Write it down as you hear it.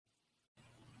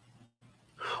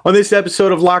On this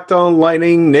episode of Locked On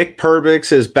Lightning, Nick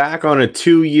Perbix is back on a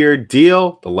 2-year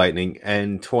deal. The Lightning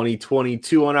end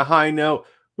 2022 on a high note.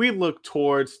 We look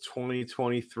towards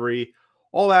 2023.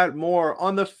 All that more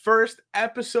on the first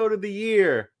episode of the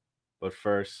year. But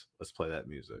first, let's play that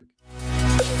music.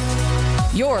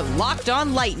 You're Locked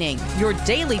On Lightning, your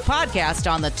daily podcast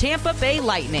on the Tampa Bay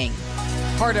Lightning.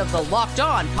 Part of the Locked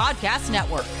On Podcast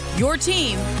Network, your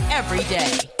team every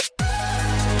day.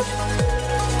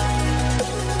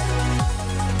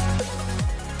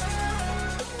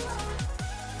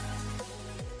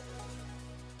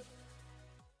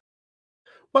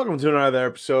 Welcome to another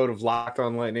episode of Locked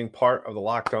On Lightning, part of the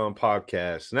Locked On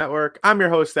Podcast Network. I'm your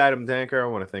host, Adam Danker. I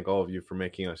want to thank all of you for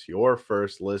making us your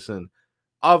first listen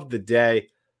of the day.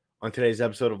 On today's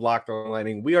episode of Locked On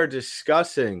Lightning, we are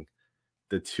discussing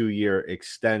the 2-year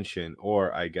extension,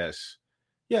 or I guess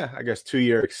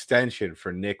 2-year extension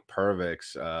for Nick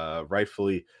Perbix.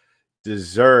 Rightfully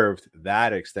deserved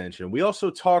that extension. We also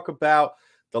talk about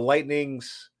the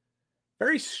Lightning's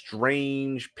very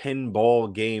strange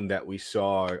pinball game that we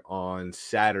saw on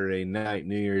Saturday night,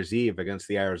 New Year's Eve, against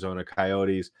the Arizona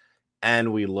Coyotes,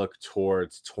 and we look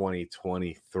towards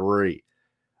 2023.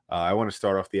 I want to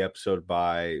start off the episode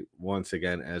by, once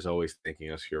again, as always,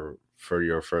 thanking us for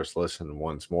your first listen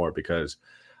once more, because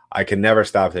I can never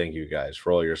stop thanking you guys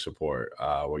for all your support,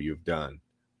 what you've done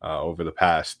over the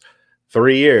past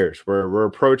 3 years. We're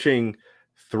approaching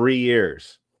 3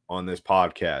 years on this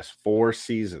podcast, 4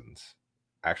 seasons.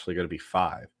 Actually going to be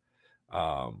 5.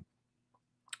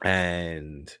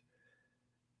 And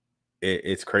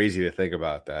it's crazy to think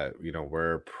about that. You know,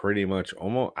 we're pretty much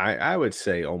almost, I would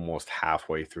say almost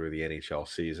halfway through the NHL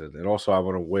season. And also I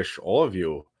want to wish all of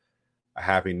you a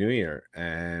happy new year.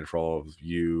 And for all of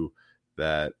you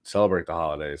that celebrate the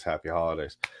holidays, happy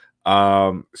holidays.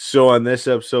 So on this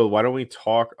episode, why don't we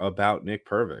talk about Nick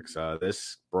Perbix?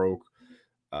 This broke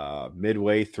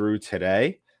midway through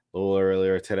today, a little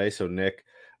earlier today. So Nick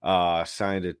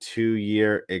signed a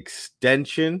 2-year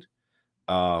extension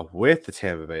with the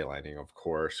Tampa Bay Lightning, of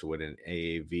course, with an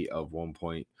AAV of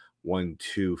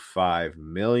 $1.125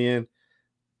 million.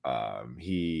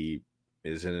 He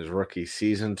is in his rookie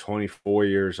season, 24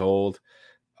 years old.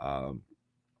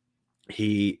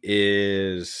 He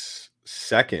is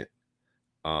second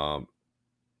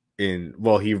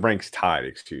he ranks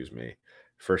tied,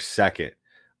 for second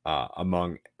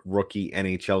among rookie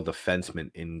NHL defensemen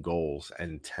in goals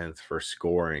and 10th for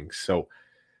scoring. So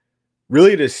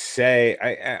really to say,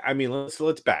 I mean, let's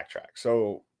backtrack.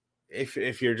 So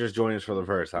if you're just joining us for the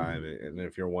first time, and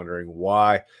if you're wondering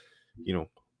why,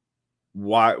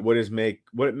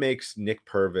 what makes Nick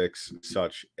Perbix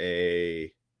such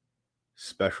a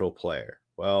special player?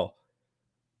 Well,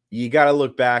 you got to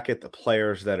look back at the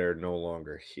players that are no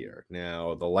longer here.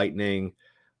 Now, the Lightning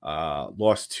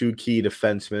lost 2 key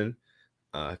defensemen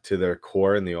to their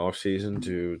core in the offseason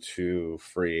due to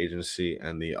free agency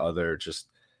and the other just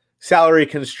salary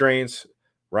constraints.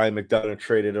 Ryan McDonough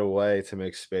traded away to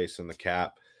make space in the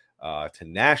cap to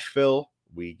Nashville.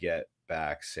 We get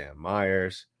back Philippe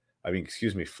Myers.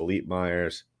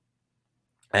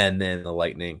 And then the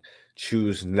Lightning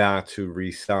choose not to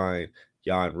re-sign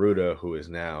Jan Rutta, who is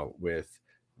now with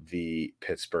the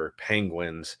Pittsburgh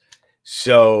Penguins.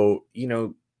 So,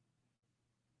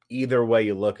 either way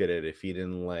you look at it, if you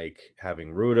didn't like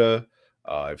having Rutta,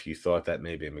 if you thought that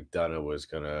maybe McDonough was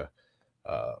going to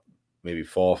maybe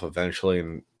fall off eventually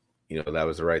and, that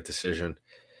was the right decision,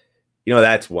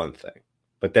 that's one thing.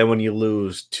 But then when you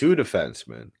lose 2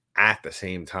 defensemen at the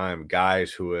same time,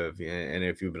 guys who have, and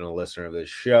if you've been a listener of this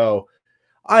show,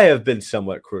 I have been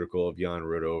somewhat critical of Jan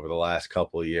Rutta over the last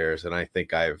couple of years, and I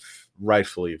think I've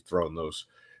rightfully thrown those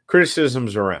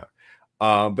criticisms around.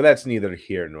 But that's neither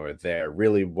here nor there.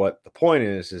 Really, what the point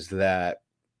is that,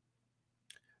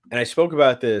 and I spoke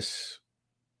about this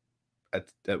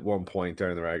at one point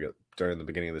during the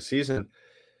beginning of the season,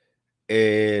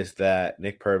 is that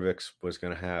Nick Perbix was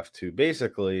going to have to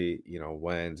basically,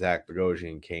 when Zach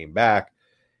Bogosian came back,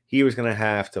 he was going to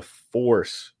have to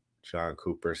force John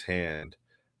Cooper's hand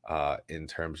in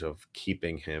terms of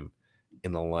keeping him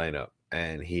in the lineup.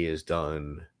 And he has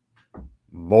done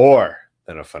more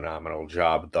than a phenomenal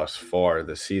job thus far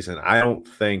this season. I don't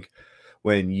think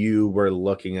when you were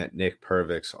looking at Nick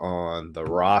Perbix on the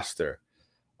roster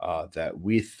that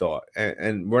we thought,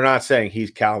 and we're not saying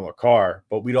he's Cal McCarr,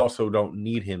 but we also don't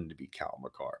need him to be Cal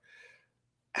McCarr.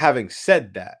 Having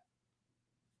said that,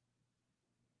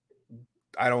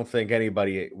 I don't think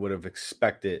anybody would have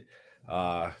expected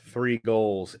 3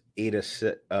 goals, 8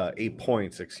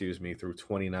 points, through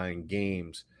 29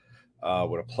 games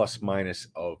with a plus minus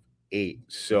of 8.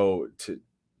 So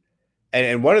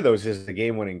And one of those is the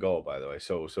game-winning goal, by the way.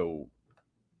 So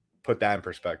put that in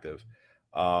perspective.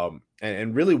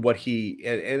 And really what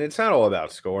and it's not all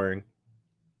about scoring.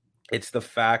 It's the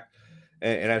fact,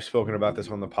 and I've spoken about this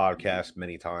on the podcast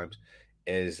many times,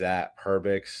 is that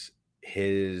Perbix,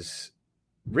 his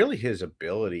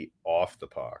ability off the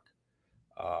puck,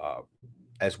 uh,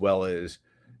 as well as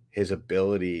his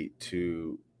ability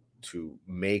to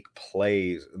make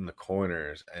plays in the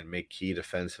corners and make key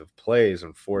defensive plays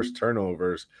and force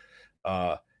turnovers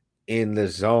uh, in the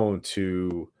zone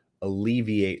to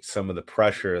alleviate some of the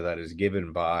pressure that is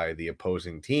given by the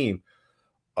opposing team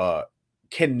uh,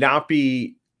 cannot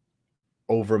be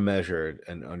overmeasured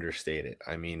and understated.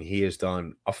 I mean, he has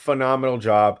done a phenomenal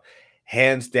job.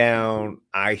 Hands down,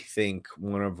 I think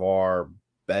one of our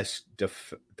best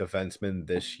defensemen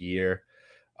this year.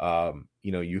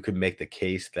 You could make the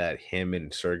case that him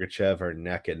and Sergachev are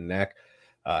neck and neck.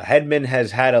 Hedman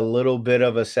has had a little bit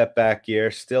of a setback year,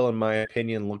 still, in my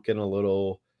opinion, looking a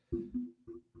little,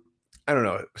 I don't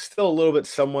know, still a little bit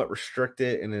somewhat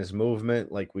restricted in his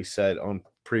movement, like we said on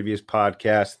previous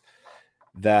podcasts,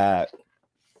 that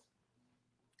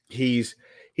he's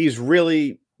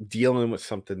really dealing with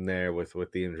something there with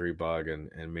the injury bug,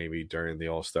 and maybe during the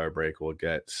All-Star break we'll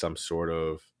get some sort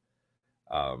of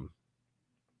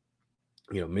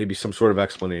maybe some sort of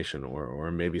explanation,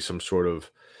 or maybe some sort of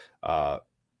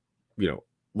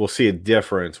we'll see a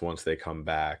difference once they come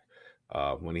back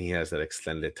when he has that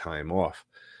extended time off.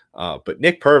 But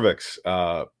Nick Perbix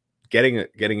getting a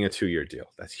 2-year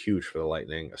deal, that's huge for the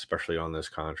Lightning, especially on this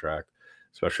contract,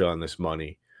 especially on this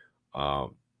money.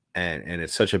 And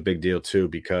it's such a big deal too,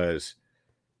 because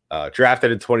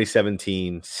drafted in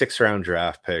 2017, 6th-round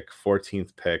draft pick,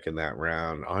 14th pick in that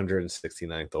round,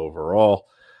 169th overall.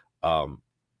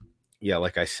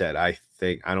 Like I said, I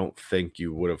don't think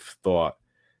you would have thought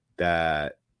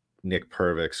that Nick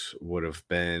Perbix would have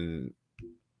been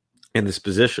in this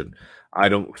position. I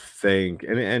don't think,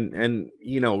 and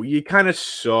you kind of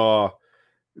saw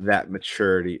that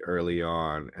maturity early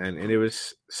on, and it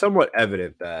was somewhat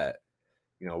evident that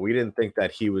we didn't think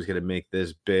that he was going to make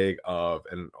this big of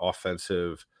an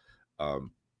offensive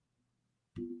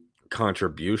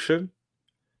contribution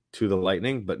to the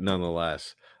Lightning, but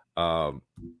nonetheless,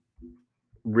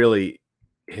 really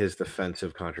his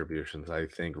defensive contributions, I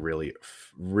think,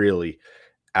 really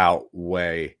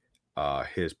outweigh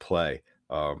his play.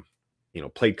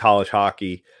 Played college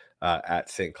hockey at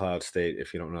St. Cloud State.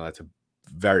 If you don't know, that's a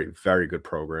very, very good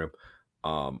program.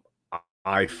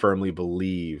 I firmly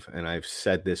believe, and I've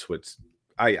said this,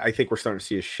 I think we're starting to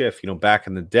see a shift. Back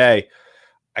in the day,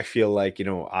 I feel like,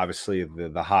 obviously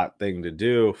the hot thing to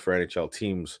do for NHL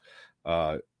teams,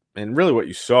 and really what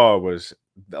you saw was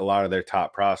a lot of their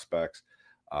top prospects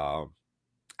out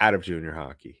of junior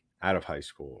hockey, out of high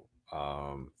school,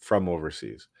 from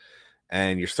overseas.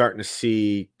 And you're starting to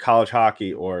see college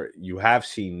hockey, or you have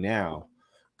seen now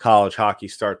college hockey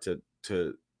start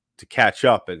to catch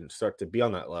up and start to be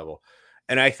on that level.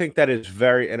 And I think that is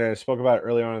and I spoke about it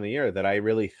earlier on in the year, that I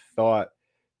really thought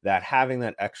that having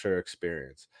that extra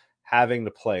experience, having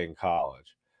to play in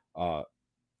college,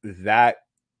 that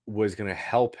was going to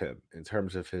help him in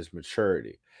terms of his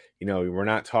maturity. We're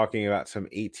not talking about some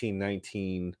 18,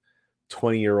 19,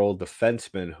 20-year-old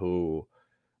defenseman who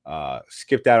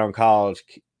skipped out on college,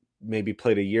 maybe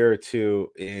played a year or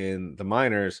two in the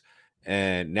minors,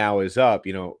 and now is up.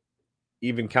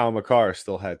 Even Cal McCarr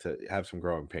still had to have some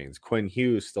growing pains. Quinn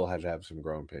Hughes still had to have some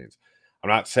growing pains.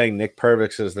 I'm not saying Nick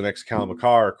Perbix is the next Cal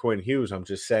McCarr or Quinn Hughes. I'm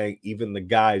just saying even the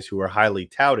guys who are highly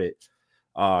touted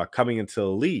coming into the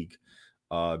league,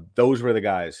 those were the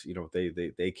guys,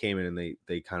 they came in and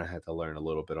they kind of had to learn a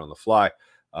little bit on the fly,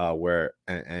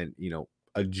 and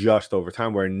adjust over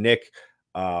time, where Nick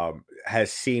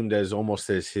has seemed as almost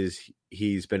as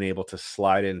he's been able to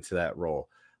slide into that role.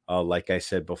 Like I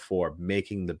said before,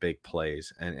 making the big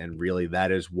plays. And really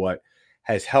that is what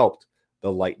has helped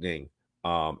the Lightning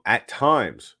at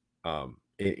times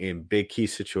in big key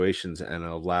situations, and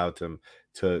allowed them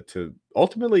to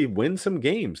ultimately win some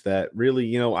games that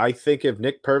really, I think if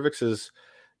Nick Perbix is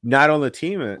not on the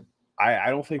team, I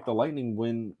don't think the Lightning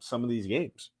win some of these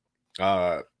games.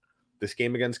 This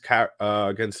game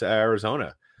against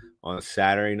Arizona on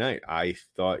Saturday night, I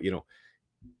thought,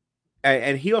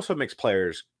 and he also makes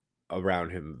players around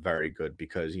him very good,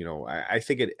 because I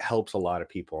think it helps a lot of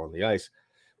people on the ice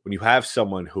when you have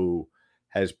someone who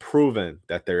has proven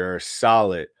that they are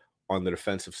solid on the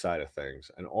defensive side of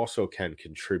things and also can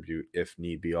contribute if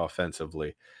need be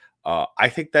offensively. I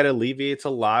think that alleviates a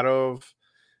lot of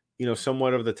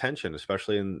somewhat of the tension,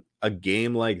 especially in a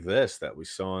game like this that we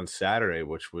saw on Saturday,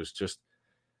 which was just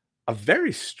a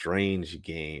very strange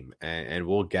game, and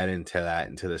we'll get into that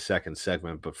into the second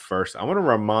segment. But first, I want to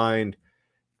remind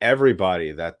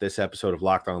everybody that this episode of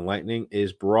Locked On Lightning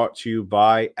is brought to you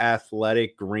by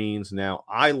Athletic Greens. Now,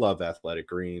 I love Athletic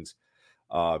Greens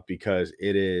because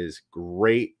it is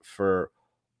great for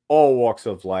all walks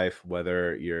of life,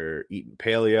 whether you're eating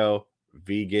paleo,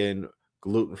 vegan,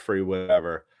 gluten-free,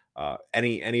 whatever,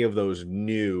 any of those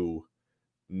new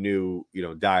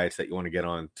diets that you want to get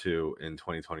on to in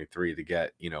 2023 to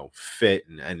get fit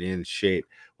and in shape.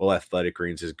 Well, Athletic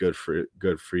Greens is good for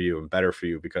you and better for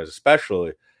you, because especially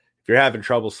if you're having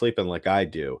trouble sleeping like I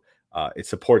do, it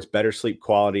supports better sleep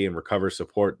quality and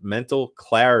support mental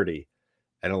clarity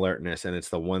and alertness. And it's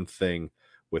the one thing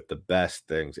with the best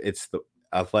things. It's the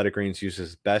Athletic Greens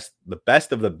uses the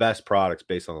best of the best products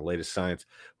based on the latest science,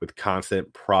 with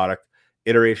constant product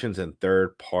iterations and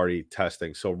third-party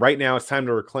testing. So right now it's time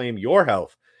to reclaim your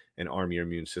health and arm your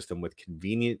immune system with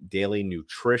convenient daily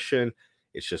nutrition.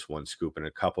 It's just one scoop in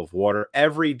a cup of water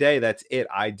every day. That's it.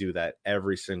 I do that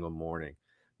every single morning.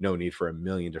 No need for a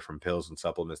million different pills and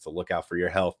supplements to look out for your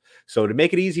health. So to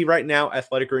make it easy right now,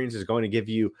 Athletic Greens is going to give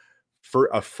you for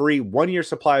a free 1-year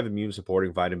supply of immune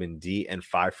supporting vitamin D and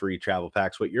 5 free travel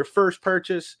packs with your first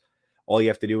purchase. All you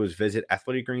have to do is visit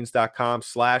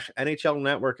athleticgreens.com/NHL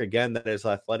network. Again, that is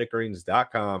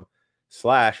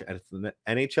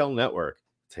athleticgreens.com/NHL network.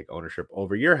 Take ownership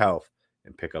over your health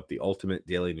and pick up the ultimate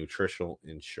daily nutritional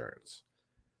insurance.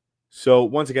 So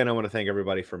once again, I want to thank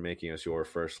everybody for making us your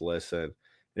first listen.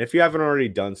 And if you haven't already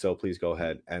done so, please go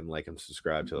ahead and like and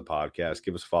subscribe to the podcast.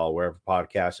 Give us a follow wherever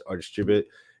podcasts are distributed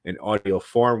in audio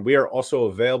form. We are also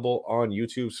available on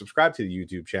YouTube. Subscribe to the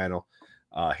YouTube channel.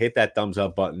 Hit that thumbs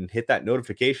up button. Hit that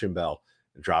notification bell.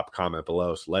 And drop a comment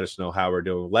below. So let us know how we're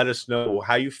doing. Let us know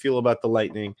how you feel about the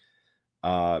Lightning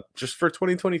just for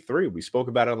 2023. We spoke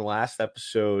about it on the last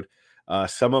episode.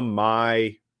 Some of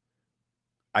my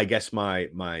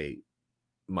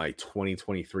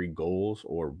 2023 goals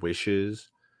or wishes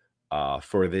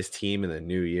for this team in the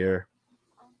new year.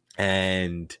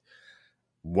 And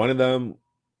one of them,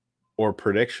 or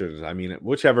predictions, I mean,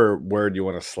 whichever word you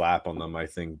want to slap on them, I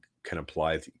think can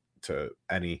apply to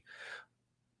any.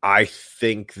 I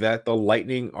think that the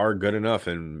Lightning are good enough,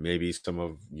 and maybe some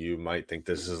of you might think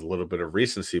this is a little bit of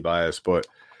recency bias, but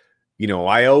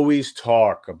I always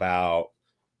talk about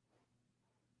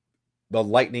the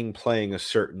Lightning playing a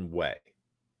certain way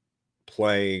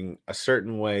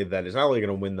that is not only going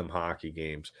to win them hockey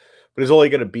games, but is also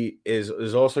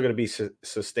going to be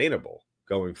sustainable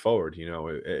going forward.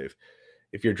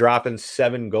 If you're dropping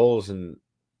 7 goals in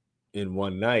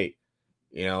one night,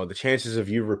 the chances of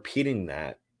you repeating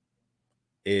that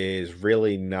is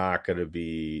really not going to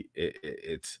be.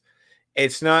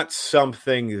 It's not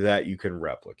something that you can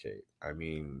replicate. I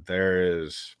mean, there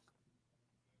is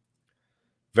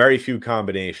very few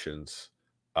combinations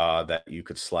that you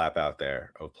could slap out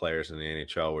there of players in the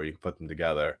NHL where you put them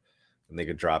together and they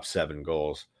could drop 7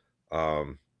 goals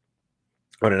on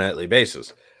a nightly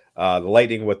basis. The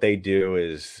Lightning, what they do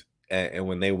is, and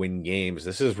when they win games,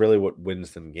 this is really what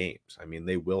wins them games. I mean,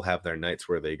 they will have their nights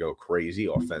where they go crazy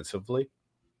offensively,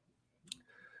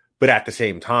 but at the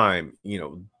same time,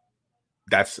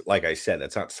 that's, like I said,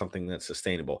 that's not something that's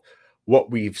sustainable.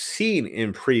 What we've seen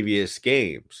in previous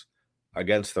games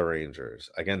against the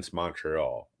Rangers, against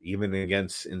Montreal, even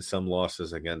in some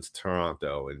losses against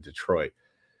Toronto and Detroit,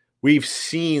 we've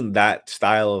seen that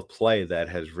style of play that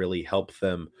has really helped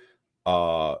them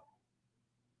have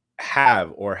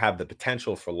the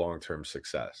potential for long-term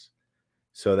success.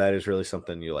 So that is really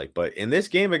something you like. But in this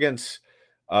game against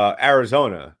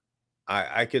Arizona,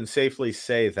 I can safely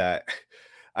say that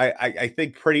I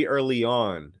think pretty early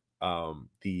on,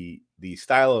 the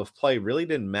style of play really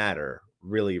didn't matter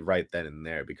really right then and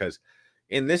there, because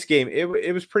in this game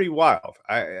it was pretty wild.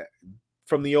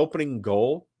 From the opening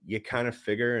goal, you kind of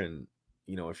figure, and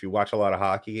if you watch a lot of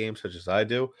hockey games such as I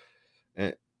do,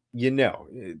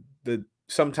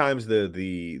 sometimes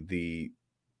the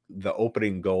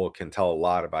opening goal can tell a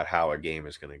lot about how a game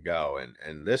is going to go,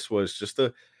 and this was just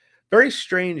a very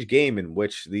strange game in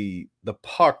which the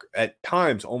puck at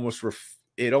times almost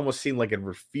seemed like it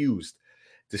refused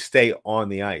to stay on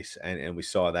the ice, and we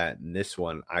saw that in this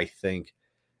one. I think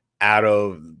out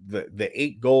of the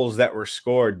 8 goals that were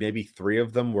scored, maybe 3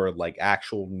 of them were like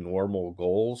actual normal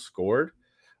goals scored.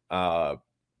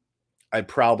 I'd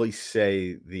probably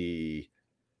say the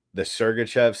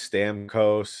Sergachev,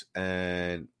 Stamkos,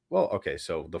 and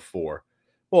so the 4,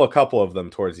 a couple of them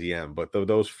towards the end, but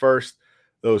those first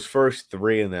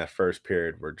 3 in that first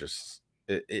period were just,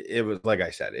 it was, like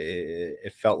I said,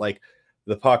 it felt like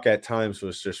the puck at times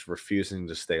was just refusing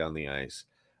to stay on the ice.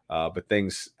 But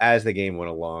things as the game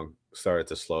went along started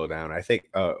to slow down, I think,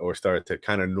 or started to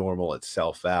kind of normal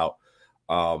itself out.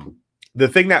 The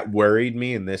thing that worried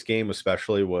me in this game,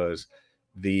 especially, was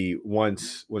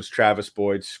once Travis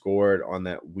Boyd scored on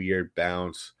that weird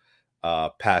bounce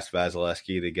past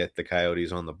Vasilevsky to get the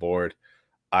Coyotes on the board.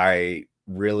 I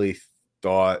really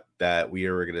thought that we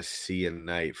were going to see a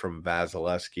night from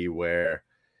Vasilevsky where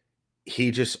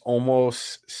he just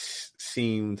almost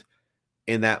seemed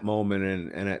in that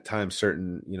moment, and at times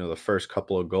certain, the first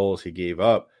couple of goals he gave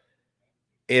up,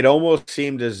 it almost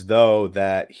seemed as though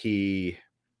that his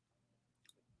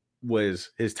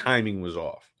timing was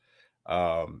off.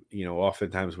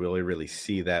 Oftentimes we only really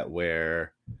see that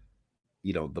where,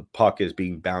 the puck is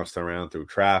being bounced around through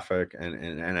traffic,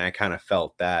 and I kind of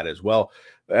felt that as well.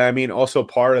 I mean, also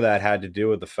part of that had to do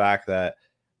with the fact that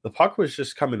the puck was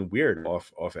just coming weird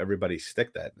off everybody's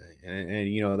stick that night.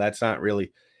 And that's not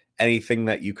really anything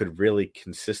that you could really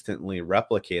consistently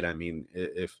replicate. I mean,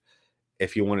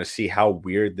 if you want to see how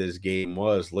weird this game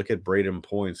was, look at Braden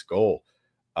Point's goal.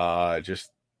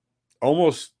 Just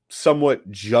almost somewhat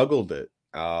juggled it.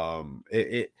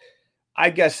 I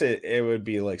guess it would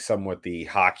be like somewhat the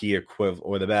hockey equivalent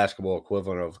or the basketball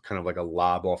equivalent of kind of like a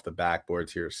lob off the backboard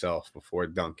to yourself before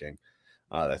dunking.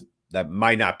 That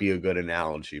might not be a good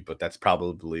analogy, but that's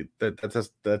probably that's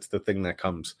the thing that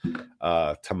comes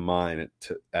to mind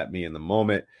at me in the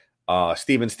moment.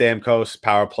 Steven Stamkos,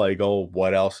 power play goal.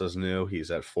 What else is new? He's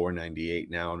at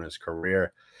 498 now in his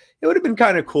career. It would have been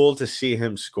kind of cool to see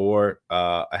him score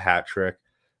a hat trick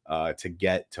to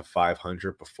get to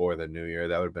 500 before the new year.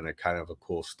 That would have been a kind of a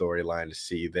cool storyline to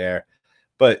see there.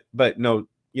 But no,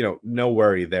 no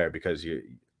worry there, because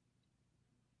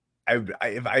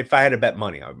if I had to bet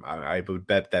money, I would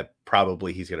bet that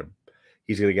probably he's gonna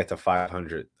get to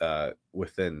 500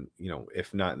 within,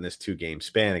 if not in this 2-game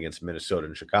span against Minnesota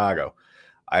and Chicago.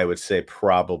 I would say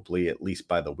probably at least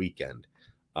by the weekend.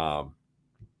 So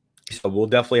we'll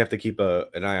definitely have to keep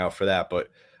an eye out for that. But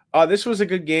this was a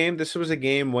good game. This was a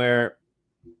game where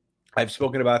I've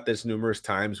spoken about this numerous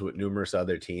times with numerous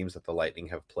other teams that the Lightning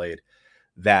have played,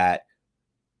 that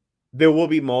there will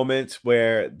be moments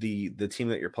where the team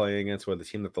that you're playing against, or the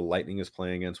team that the Lightning is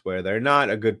playing against, where they're not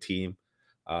a good team.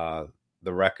 The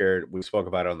record, we spoke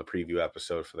about it on the preview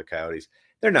episode for the Coyotes.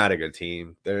 They're not a good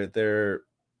team. They're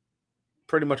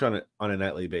pretty much on a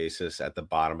nightly basis at the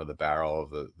bottom of the barrel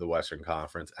of the Western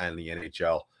Conference and the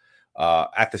NHL.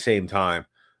 At the same time,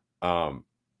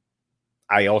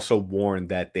 I also warned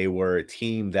that they were a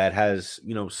team that has,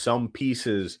 some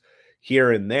pieces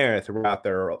here and there throughout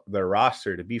their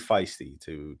roster to be feisty,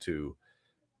 to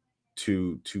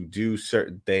do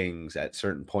certain things at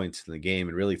certain points in the game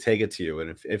and really take it to you.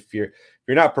 And if you're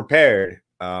not prepared,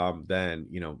 then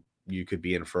you could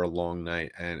be in for a long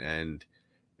night. And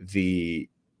the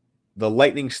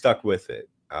Lightning stuck with it.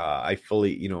 I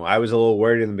fully, I was a little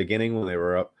worried in the beginning when they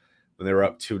were up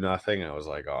 2-0. I was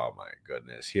like, oh my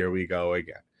goodness, here we go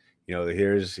again.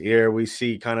 Here we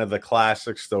see kind of the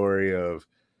classic story of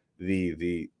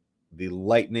the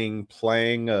Lightning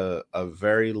playing a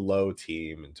very low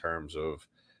team in terms of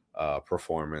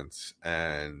performance,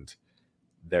 and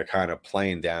they're kind of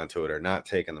playing down to it or not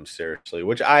taking them seriously,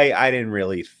 which I didn't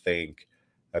really think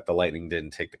that the Lightning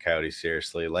didn't take the Coyotes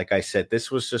seriously. Like I said,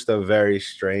 this was just a very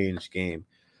strange game.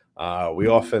 We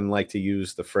often like to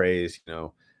use the phrase,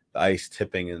 the ice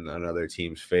tipping in another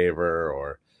team's favor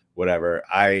or whatever.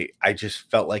 I just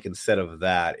felt like instead of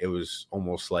that, it was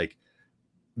almost like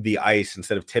the ice,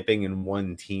 instead of tipping in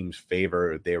one team's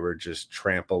favor, they were just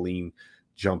trampoline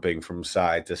jumping from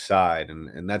side to side.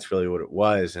 And that's really what it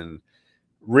was. And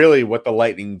really what the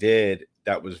Lightning did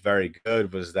that was very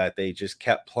good was that they just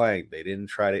kept playing. They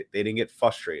didn't get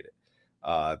frustrated.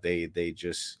 They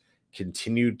just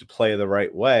continued to play the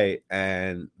right way,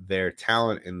 and their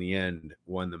talent in the end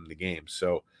won them the game.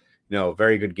 So,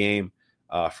 very good game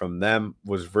from them.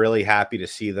 Was really happy to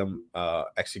see them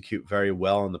execute very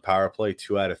well on the power play,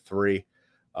 2 out of 3.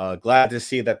 Glad to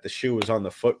see that the shoe was on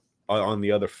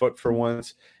the other foot for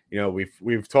once.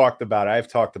 We've talked about it. I've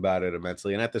talked about it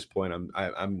immensely, and at this point,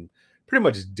 I'm pretty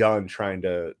much done trying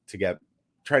to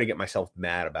get myself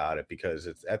mad about it, because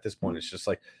it's at this point it's just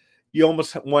like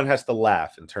one has to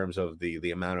laugh in terms of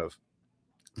the amount of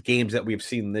games that we've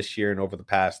seen this year and over the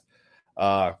past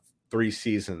 3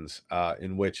 seasons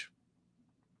in which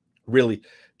really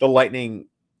the Lightning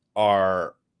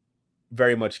are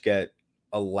very much get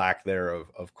a lack there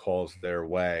of calls their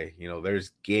way.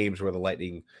 There's games where the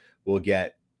Lightning will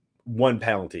get 1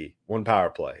 penalty, 1 power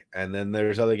play, and then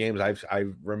there's other games I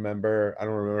don't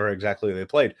remember exactly who they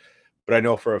played, but I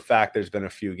know for a fact there's been a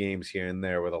few games here and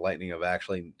there where the Lightning have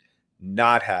actually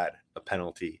not had a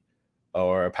penalty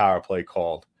or a power play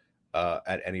called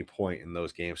at any point in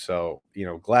those games. So,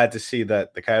 glad to see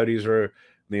that the Coyotes are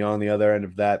on the other end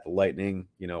of that. The Lightning,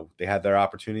 they had their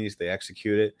opportunities, they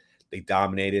executed, they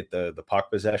dominated the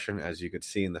puck possession, as you could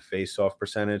see in the face-off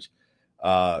percentage.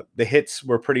 The hits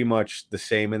were pretty much the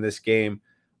same in this game.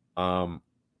 So,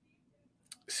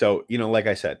 like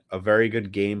I said, a very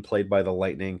good game played by the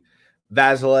Lightning.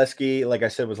 Vasilevsky, like I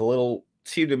said,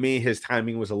 seemed to me his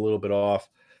timing was a little bit off.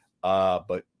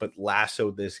 But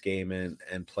lassoed this game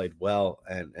and played well.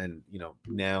 And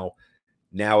now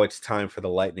it's time for the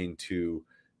Lightning to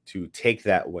take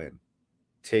that win.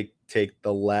 Take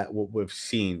what we've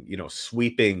seen,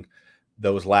 sweeping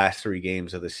those last 3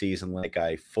 games of the season like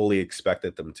I fully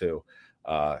expected them to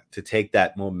take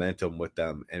that momentum with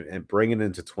them and bring it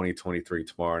into 2023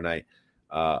 tomorrow night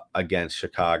against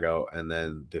Chicago, and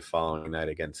then the following night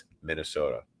against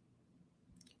Minnesota.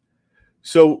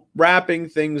 So wrapping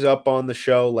things up on the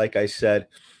show, like I said,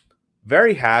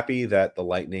 very happy that the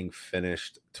Lightning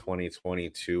finished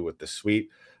 2022 with the sweep.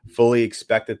 Fully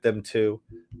expected them to.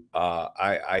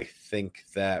 I think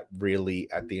that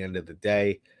really at the end of the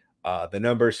day, the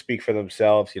numbers speak for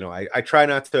themselves. I try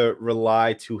not to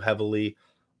rely too heavily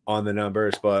on the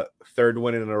numbers, but 3rd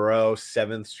win in a row,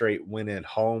 7th straight win at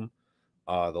home.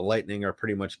 The Lightning are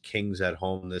pretty much kings at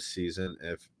home this season.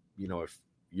 If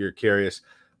you're curious,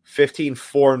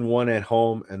 15-4-1 at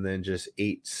home, and then just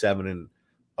 8-7-0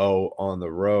 on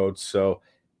the road. So,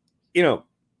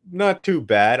 not too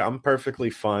bad. I'm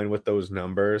perfectly fine with those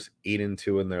numbers.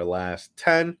 8-2 in their last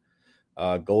 10.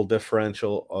 Goal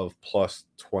differential of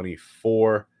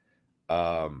 +24.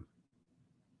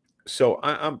 So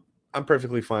I'm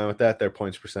perfectly fine with that. Their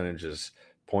points percentage is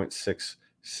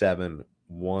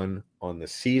 .671 on the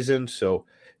season. So,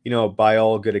 by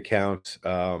all good accounts,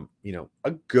 a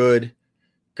good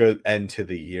end to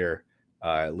the year,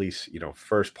 at least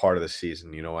first part of the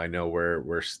season. I know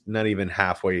we're not even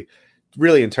halfway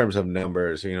really in terms of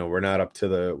numbers. We're not up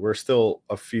to we're still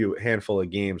a handful of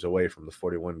games away from the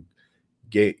 41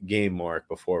 game mark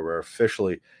before we're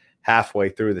officially halfway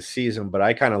through the season. But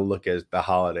I kind of look at the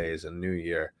holidays and New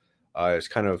Year as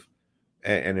kind of,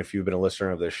 and if you've been a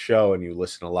listener of this show and you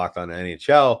listen to Locked On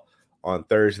NHL on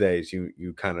Thursdays,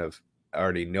 you kind of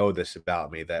already know this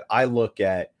about me, that I look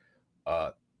at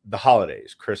the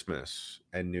holidays, Christmas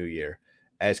and New Year,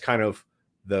 as kind of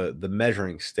the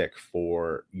measuring stick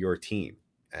for your team.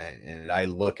 And I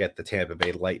look at the Tampa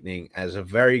Bay Lightning as a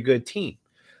very good team.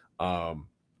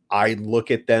 I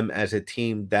look at them as a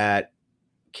team that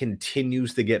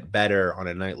continues to get better on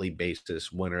a nightly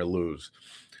basis, win or lose.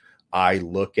 I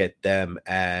look at them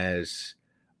as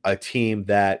a team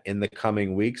that in the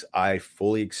coming weeks, I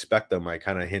fully expect them. I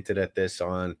kind of hinted at this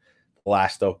on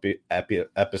last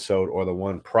episode or the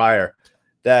one prior,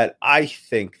 that I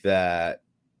think that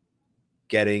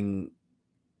getting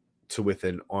to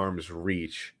within arm's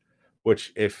reach,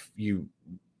 which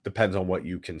depends on what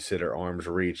you consider arm's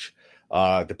reach,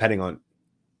 depending on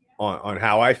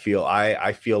how I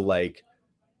feel like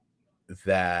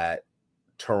that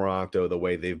Toronto, the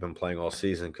way they've been playing all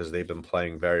season, because they've been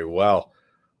playing very well,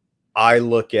 I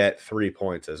look at 3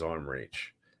 points as arm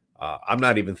reach. I'm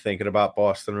not even thinking about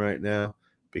Boston right now,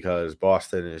 because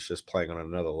Boston is just playing on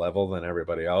another level than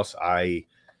everybody else. I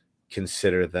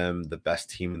consider them the best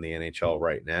team in the NHL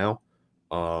right now,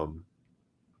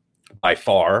 by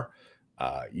far.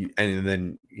 And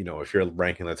then, if you're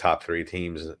ranking the top 3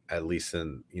 teams, at least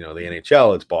in, the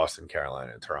NHL, it's Boston,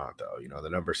 Carolina, and Toronto. The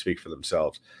numbers speak for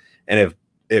themselves. And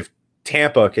if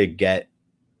Tampa could get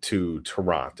to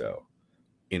Toronto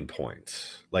in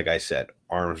points, like I said,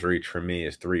 arm's reach for me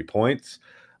is 3 points.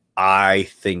 I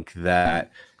think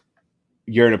that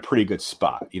you're in a pretty good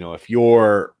spot. If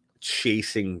you're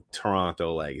chasing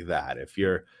Toronto like that,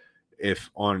 if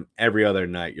on every other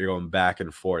night you're going back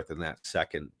and forth in that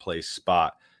second place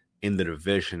spot in the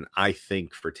division, I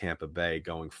think for Tampa Bay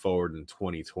going forward in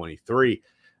 2023,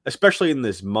 especially in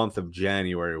this month of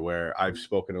January, where I've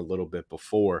spoken a little bit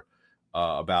before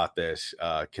about this,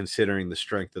 considering the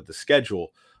strength of the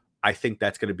schedule, I think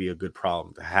that's going to be a good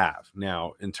problem to have.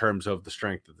 Now, in terms of the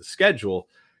strength of the schedule,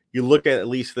 you look at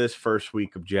least this first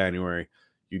week of January,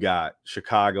 you got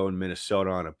Chicago and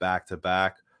Minnesota on a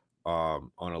back-to-back,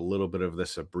 on a little bit of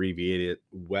this abbreviated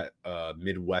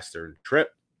Midwestern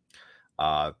trip.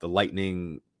 The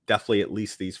Lightning, definitely at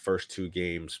least these first 2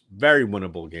 games, very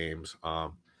winnable games.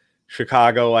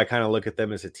 Chicago, I kind of look at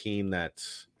them as a team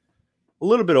that's a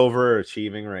little bit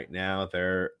overachieving right now.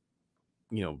 They're,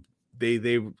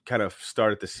 they kind of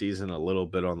started the season a little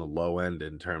bit on the low end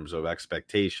in terms of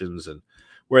expectations and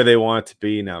where they want it to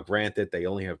be. Now, granted, they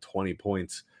only have 20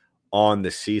 points on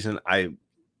the season.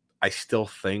 I still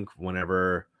think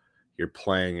whenever you're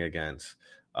playing against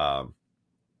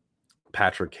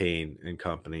Patrick Kane and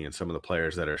company and some of the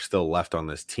players that are still left on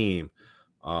this team,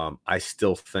 I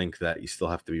still think that you still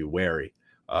have to be wary,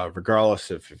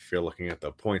 regardless if you're looking at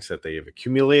the points that they have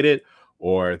accumulated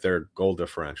or their goal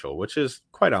differential, which is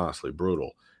quite honestly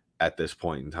brutal at this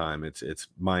point in time. It's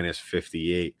minus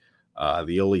 58.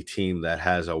 The only team that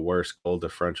has a worse goal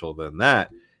differential than that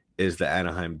is the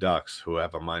Anaheim Ducks, who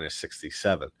have a minus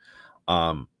 67.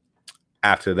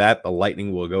 After that, the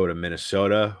Lightning will go to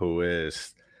Minnesota, who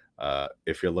is,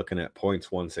 if you're looking at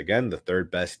points once again, the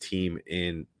third best team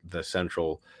in the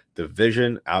Central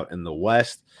Division out in the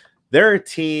West. They're a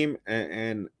team,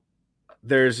 and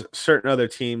there's certain other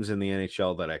teams in the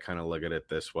NHL that I kind of look at it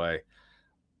this way.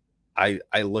 I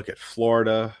look at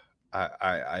Florida.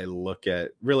 I look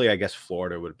at, really, I guess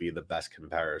Florida would be the best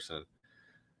comparison.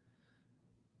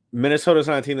 Minnesota's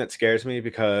not a team that scares me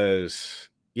because,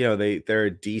 they're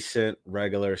a decent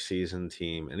regular season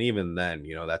team. And even then,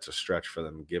 that's a stretch for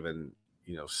them given,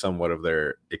 somewhat of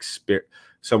their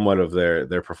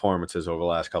their performances over the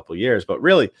last couple of years. But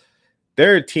really,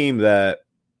 they're a team that,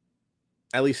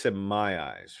 at least in my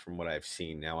eyes, from what I've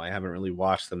seen now, I haven't really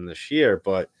watched them this year,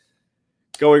 but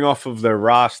going off of their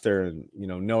roster and,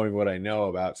 knowing what I know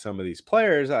about some of these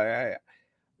players,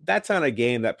 that's not a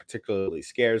game that particularly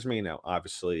scares me. Now,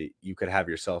 obviously, you could have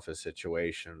yourself a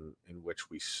situation in which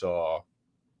we saw,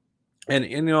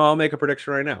 and I'll make a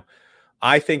prediction right now.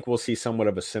 I think we'll see somewhat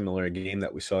of a similar game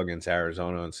that we saw against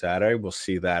Arizona on Saturday. We'll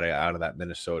see that out of that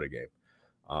Minnesota game,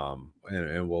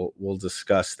 and we'll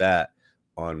discuss that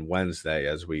on Wednesday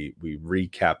as we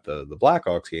recap the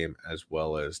Blackhawks game, as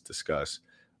well as discuss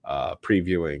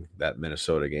previewing that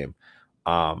Minnesota game.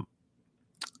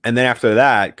 And then after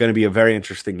that, going to be a very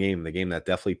interesting game. The game that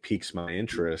definitely piques my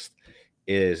interest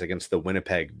is against the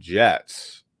Winnipeg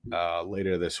Jets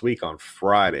later this week on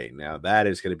Friday. Now, that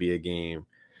is going to be a game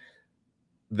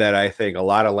that I think a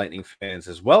lot of Lightning fans,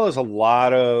 as well as a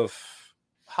lot of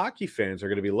hockey fans, are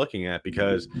going to be looking at,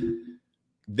 because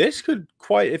this could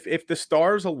if the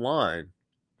stars align,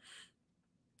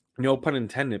 no pun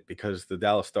intended, because the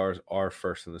Dallas Stars are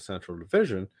first in the Central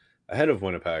Division ahead of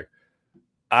Winnipeg.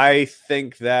 I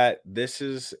think that this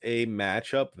is a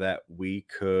matchup that we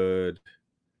could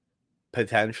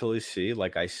potentially see.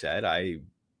 Like I said, I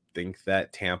think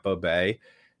that Tampa Bay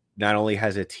not only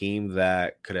has a team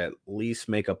that could at least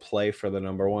make a play for the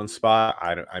number one spot.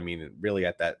 I mean, really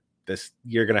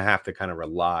you're going to have to kind of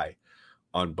rely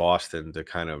on Boston to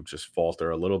kind of just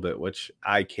falter a little bit, which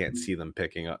I can't see them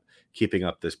keeping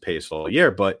up this pace all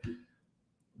year. But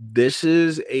this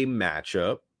is a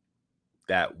matchup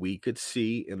that we could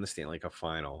see in the Stanley Cup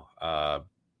final.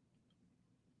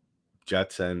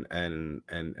 Jets and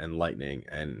Lightning,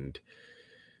 and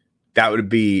that would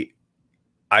be,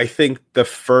 I think, the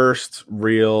first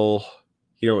real,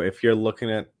 if you're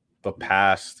looking at the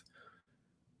past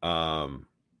 3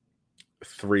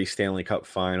 Stanley Cup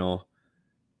final,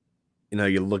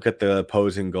 you look at the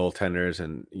opposing goaltenders,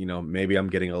 and, maybe I'm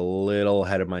getting a little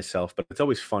ahead of myself, but it's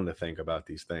always fun to think about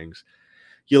these things.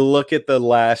 You look at the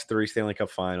last 3 Stanley Cup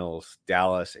finals: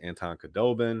 Dallas, Anton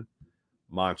Khudobin;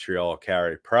 Montreal,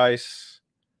 Carey Price.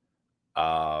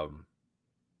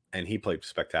 And he played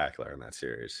spectacular in that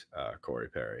series, Corey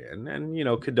Perry. And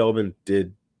Khudobin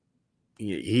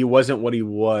he wasn't what he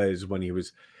was when he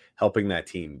was helping that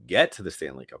team get to the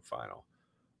Stanley Cup final.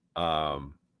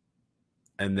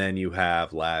 And then you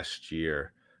have last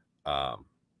year,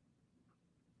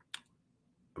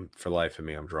 for life of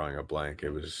me, I'm drawing a blank.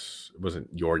 It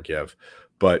wasn't Georgiev,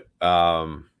 but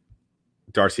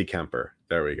Darcy Kemper.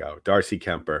 There we go. Darcy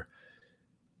Kemper.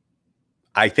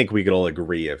 I think we could all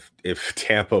agree if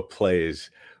Tampa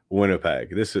plays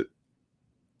Winnipeg, this is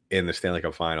in the Stanley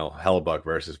Cup final, Hellebuyck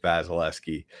versus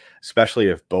Vasilevsky, especially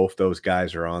if both those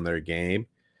guys are on their game,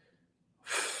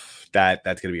 that's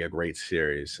going to be a great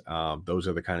series. Those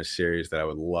are the kind of series that I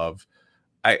would love.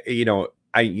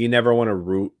 You never want to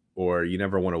root, or you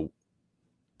never want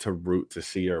to root to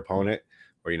see your opponent,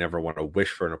 or you never want to wish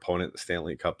for an opponent in the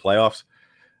Stanley Cup playoffs.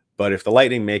 But if the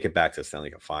Lightning make it back to the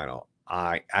Stanley Cup final,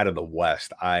 out of the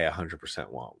West, I 100%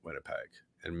 want Winnipeg.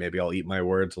 And maybe I'll eat my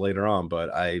words later on,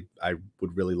 but I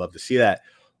would really love to see that,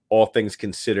 all things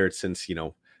considered, since,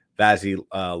 Vazzy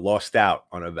lost out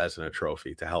on a Vezina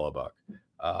trophy to Hellebuyck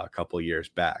a couple of years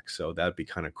back. So that'd be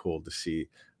kind of cool to see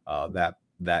that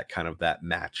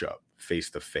matchup face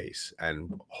to face.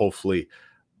 And hopefully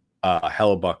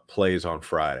Hellebuyck plays on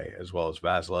Friday as well as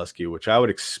Vasilevsky, which I would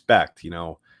expect,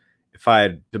 if I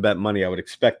had to bet money, I would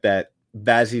expect that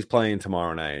Vazzy's playing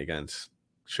tomorrow night against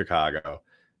Chicago.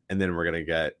 And then we're gonna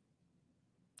get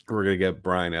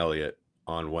Brian Elliott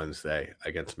on Wednesday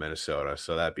against Minnesota.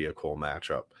 So that'd be a cool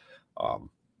matchup.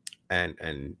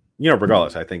 And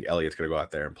regardless, I think Elliott's going to go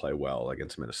out there and play well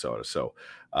against Minnesota. So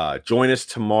join us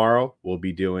tomorrow. We'll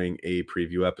be doing a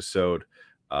preview episode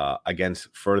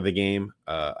for the game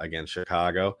against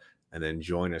Chicago. And then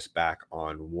join us back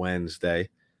on Wednesday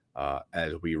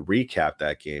as we recap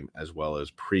that game as well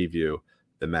as preview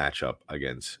the matchup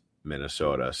against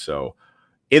Minnesota. So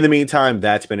in the meantime,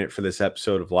 that's been it for this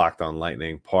episode of Locked On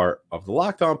Lightning, part of the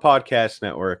Locked On Podcast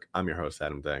Network. I'm your host,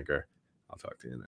 Adam Danker. I'll talk to you next.